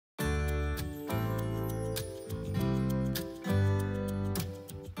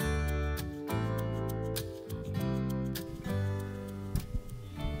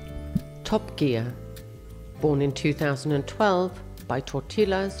Top Gear, born in 2012 by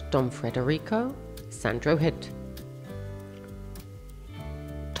Totilas, Don Frederico, Sandro Hit.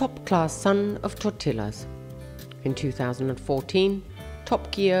 Top-class son of Totilas. In 2014,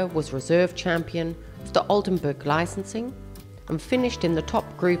 Top Gear was reserve champion of the Oldenburg licensing and finished in the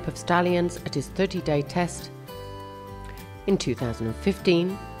top group of stallions at his 30-day test in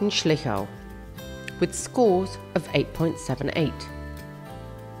 2015 in Schlichau, with scores of 8.78.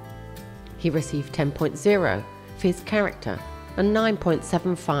 He received 10.0 for his character and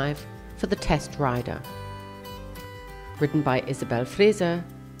 9.75 for the test rider. Ridden by Isabel Freser,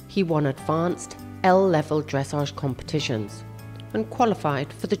 he won advanced L-level dressage competitions and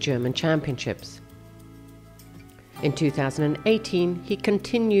qualified for the German Championships. In 2018, he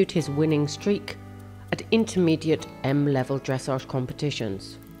continued his winning streak at intermediate M-level dressage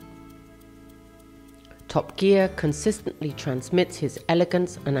competitions. Top Gear consistently transmits his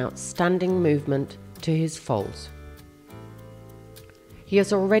elegance and outstanding movement to his foals. He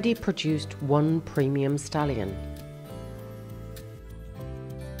has already produced one premium stallion.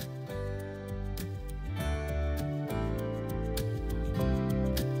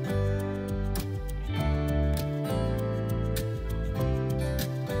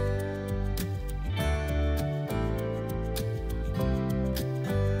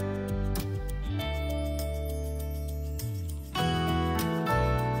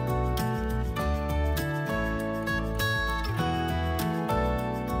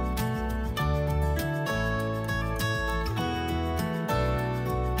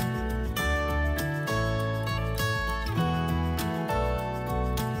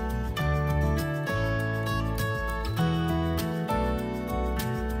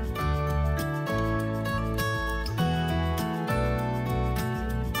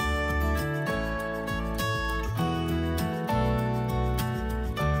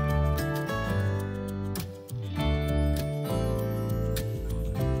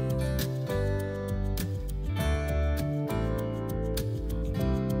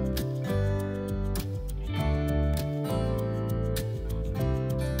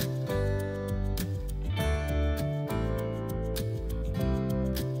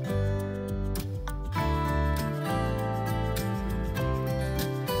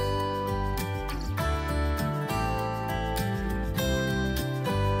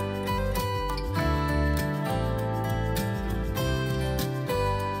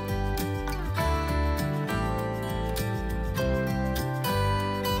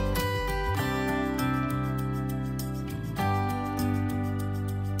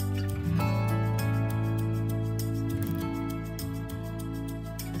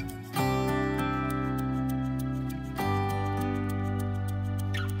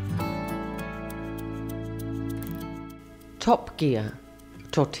 Top Gear,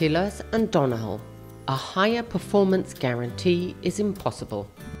 Totilas and Donald. A higher performance guarantee is impossible.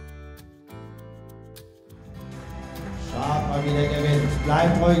 Schaut mal, wie der gewinnt.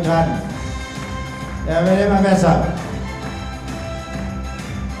 Bleibt ruhig dran. Der wird immer besser.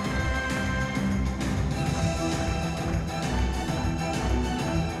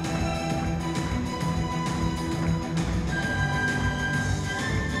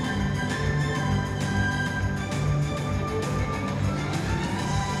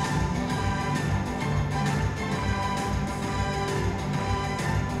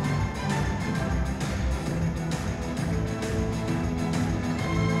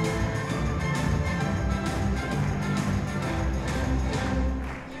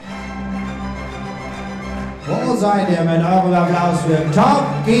 Wo seid ihr mit eurem Applaus für Top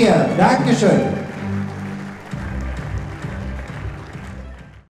Gear? Dankeschön.